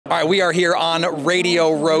All right, we are here on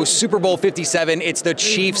Radio Row, Super Bowl 57. It's the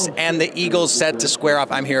Chiefs and the Eagles set to square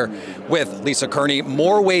off. I'm here with Lisa Kerney.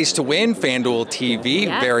 More ways to win, FanDuel TV,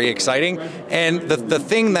 very exciting. And the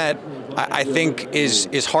thing that I think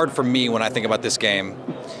is hard for me when I think about this game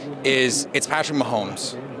is it's Patrick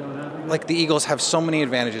Mahomes. Like, the Eagles have so many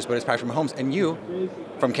advantages, but it's Patrick Mahomes. And you,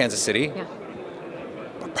 from Kansas City,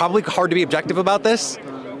 probably hard to be objective about this,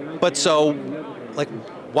 but so, like,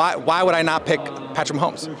 why would I not pick Patrick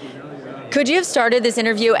Mahomes? Could you have started this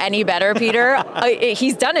interview any better, Peter?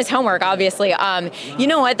 He's done his homework, obviously. You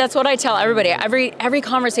know what? That's what I tell everybody. Every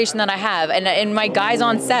conversation that I have, and my guys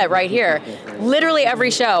on set right here, literally every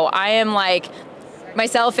show, I am like,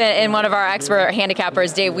 myself and one of our expert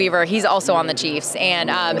handicappers, Dave Weaver, he's also on the Chiefs, and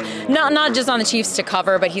not just on the Chiefs to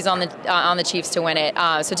cover, but he's on the Chiefs to win it.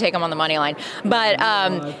 So take him on the money line. But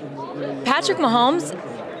Patrick Mahomes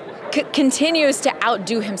continues to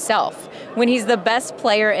outdo himself. When he's the best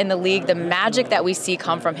player in the league, the magic that we see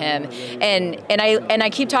come from him, and I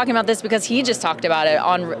keep talking about this because he just talked about it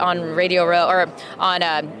on Radio Row, or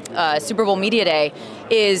on Super Bowl Media Day,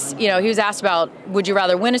 is, you know, he was asked about, would you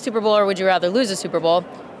rather win a Super Bowl or would you rather lose a Super Bowl?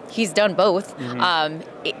 He's done both.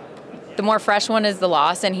 The more fresh one is the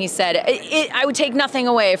loss, and he said, I would take nothing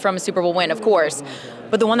away from a Super Bowl win, of course,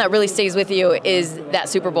 but the one that really stays with you is that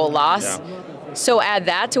Super Bowl loss. Yeah. So add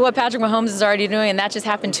that to what Patrick Mahomes is already doing, and that just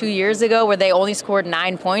happened 2 years ago where they only scored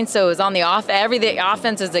 9 points, so it was on the the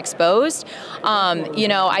offense is exposed. You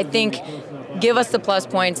know, I think give us the plus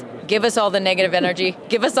points, give us all the negative energy,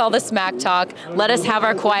 give us all the smack talk, let us have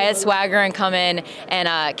our quiet swagger and come in,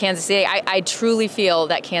 and Kansas City, I truly feel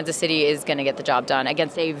that Kansas City is going to get the job done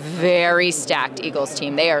against a very stacked Eagles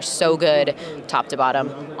team. They are so good top to bottom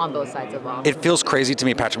on both sides of the ball. It feels crazy to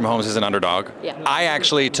me Patrick Mahomes is an underdog. Yeah. I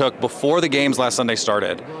actually took, before the games last Sunday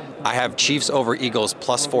started, I have Chiefs over Eagles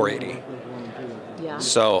plus 480. Yeah.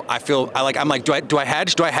 So I feel, I'm like, do I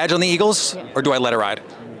hedge? Do I hedge on the Eagles, or do I let it ride?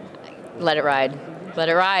 Let it ride. Let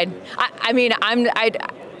it ride. I mean,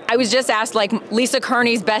 I was just asked, like, Lisa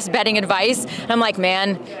Kerney's best betting advice, and I'm like,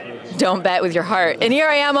 man, don't bet with your heart. And here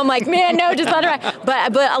I am, I'm like, man, no, just let it ride.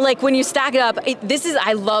 But like, when you stack it up,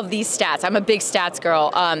 I love these stats. I'm a big stats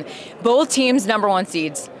girl. Both teams #1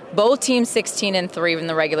 seeds. Both teams 16-3 in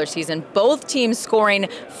the regular season. Both teams scoring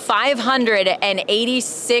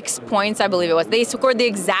 586 points, I believe it was. They scored the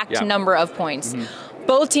exact number of points.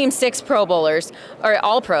 Both teams 6 Pro Bowlers, or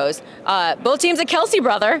all pros. Both teams a Kelsey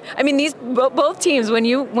brother. I mean, these both teams, when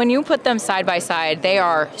you put them side by side, they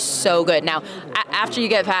are so good. Now, after you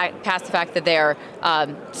get past the fact that they are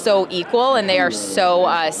so equal and they are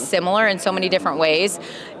so similar in so many different ways,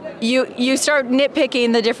 you start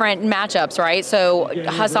nitpicking the different matchups, right? So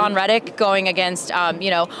Hassan Reddick going against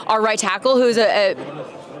our right tackle, who's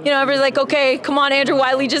everybody's like, okay, come on, Andrew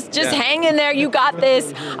Wiley, just hang in there. You got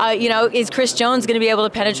this. Is Chris Jones going to be able to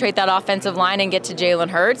penetrate that offensive line and get to Jalen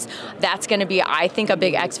Hurts? That's going to be, I think, a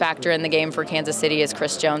big X factor in the game for Kansas City is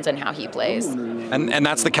Chris Jones and how he plays. And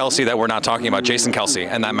that's the Kelsey that we're not talking about, Jason Kelsey,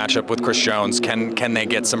 and that matchup with Chris Jones. Can they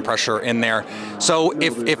get some pressure in there? So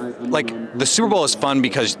if like, the Super Bowl is fun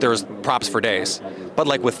because there's props for days. But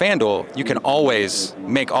like with FanDuel, you can always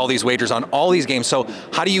make all these wagers on all these games. So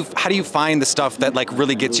how do you find the stuff that like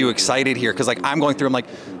really gets you excited here? Because like, I'm going through, I'm like,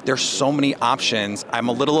 there's so many options. I'm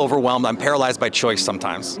a little overwhelmed. I'm paralyzed by choice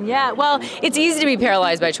sometimes. Yeah, well, it's easy to be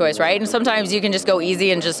paralyzed by choice, right? And sometimes you can just go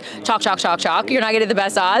easy and just chalk. You're not getting the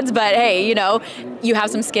best odds, but hey, you have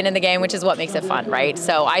some skin in the game, which is what makes it fun, right?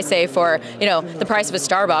 So I say for the price of a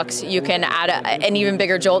Starbucks, you can add an even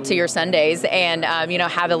bigger jolt to your Sundays, and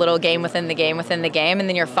have a little game within the game, and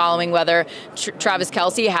then you're following whether Travis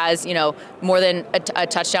Kelsey has more than a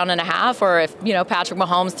touchdown and a half, or if Patrick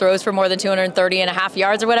Mahomes throws for more than 230 and a half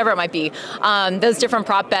yards, or whatever it might be. Those different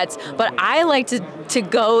prop bets. But I like to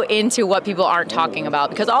go into what people aren't talking about,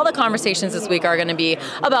 because all the conversations this week are going to be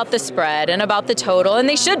about the spread and about the total, and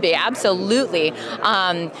they should be, absolutely.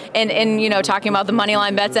 And talking about the money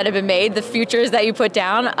line bets that have been made, the futures that you put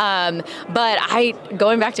down. But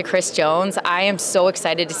going back to Chris Jones, I am so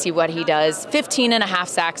excited to see what he does. 15.5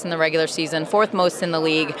 sacks in the regular season, 4th most in the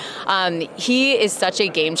league. He is such a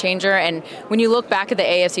game changer, and when you look back at the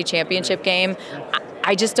AFC Championship game,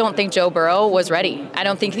 I just don't think Joe Burrow was ready. I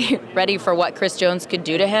don't think they're ready for what Chris Jones could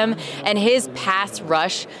do to him. And his pass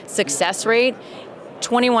rush success rate,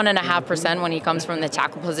 21.5% when he comes from the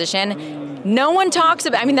tackle position. No one talks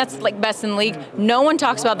about, that's like best in the league. No one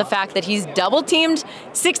talks about the fact that he's double teamed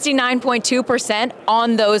 69.2%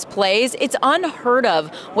 on those plays. It's unheard of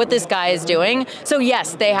what this guy is doing. So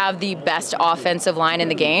yes, they have the best offensive line in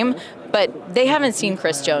the game, but they haven't seen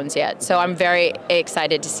Chris Jones yet. So I'm very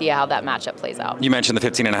excited to see how that matchup plays out. You mentioned the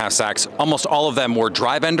 15.5 sacks. Almost all of them were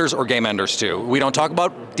drive enders or game enders too. We don't talk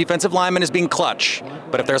about defensive linemen as being clutch,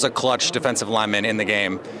 but if there's a clutch defensive lineman in the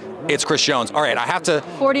game, it's Chris Jones. All right, I have to...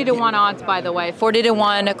 40-1 odds, by the way.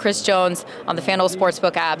 40-1 Chris Jones on the FanDuel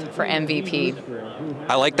Sportsbook app for MVP.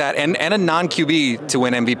 I like that. And a non-QB to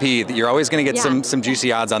win MVP. You're always going to get some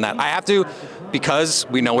juicy odds on that. I have to, because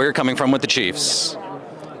we know where you're coming from with the Chiefs.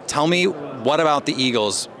 Tell me, what about the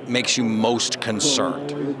Eagles makes you most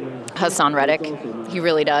concerned? Hassan Reddick, he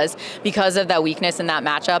really does, because of that weakness in that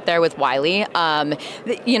matchup there with Wiley.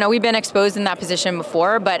 We've been exposed in that position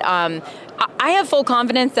before, but I have full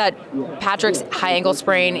confidence that Patrick's high ankle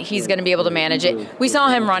sprain, he's going to be able to manage it. We saw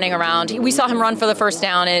him running around. We saw him run for the first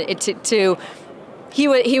down to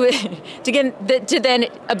then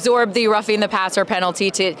absorb the roughing the passer penalty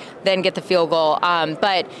to then get the field goal.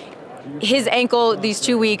 But his ankle, these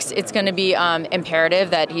 2 weeks, it's going to be imperative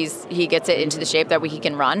that he gets it into the shape that he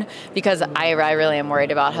can run, because I really am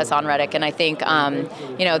worried about Hassan Reddick, and I think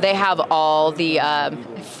they have all the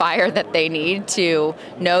fire that they need to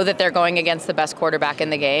know that they're going against the best quarterback in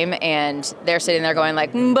the game, and they're sitting there going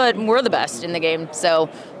like, but we're the best in the game, so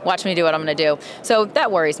watch me do what I'm going to do. So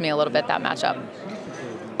that worries me a little bit, that matchup.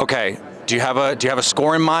 Okay, do you have a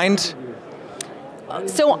score in mind?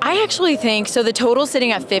 So I actually think, so the total's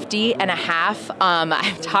sitting at 50.5.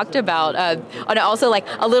 I've talked about, and also like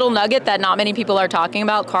a little nugget that not many people are talking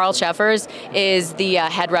about. Carl Sheffers is the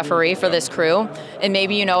head referee for this crew. And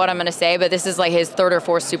maybe you know what I'm going to say, but this is like his third or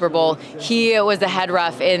fourth Super Bowl. He was the head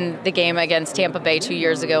ref in the game against Tampa Bay 2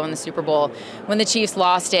 years ago in the Super Bowl when the Chiefs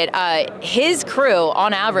lost it. His crew,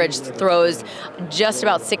 on average, throws just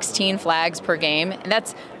about 16 flags per game. And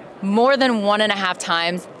that's more than 1.5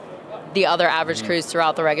 times the other average crews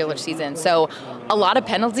throughout the regular season. So a lot of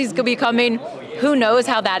penalties could be coming. Who knows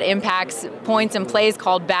how that impacts points and plays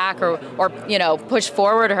called back or pushed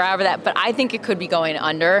forward or however that, but I think it could be going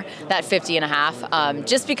under that 50.5,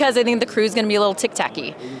 just because I think the crew's going to be a little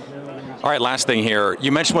tic-tacky. All right, last thing here.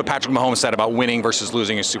 You mentioned what Patrick Mahomes said about winning versus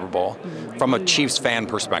losing a Super Bowl. From a Chiefs fan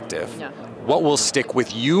perspective, what will stick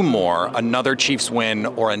with you more, another Chiefs win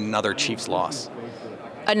or another Chiefs loss?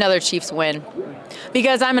 Another Chiefs win.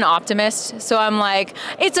 Because I'm an optimist, so I'm like,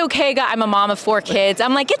 it's okay, guys. I'm a mom of 4 kids.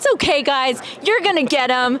 I'm like, it's okay, guys. You're going to get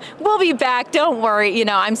them. We'll be back. Don't worry.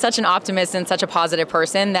 I'm such an optimist and such a positive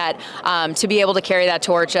person that to be able to carry that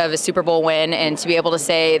torch of a Super Bowl win and to be able to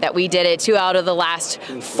say that we did it 2 out of the last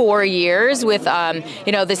 4 years with,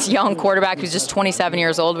 this young quarterback who's just 27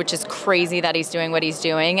 years old, which is crazy that he's doing what he's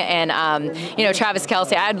doing. And, Travis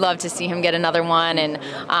Kelce, I'd love to see him get another one.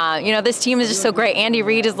 And, this team is just so great. Andy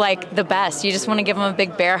Reid is like the best. You just want to give him a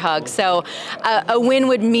big bear hug. So a win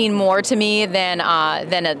would mean more to me than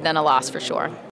a loss for sure.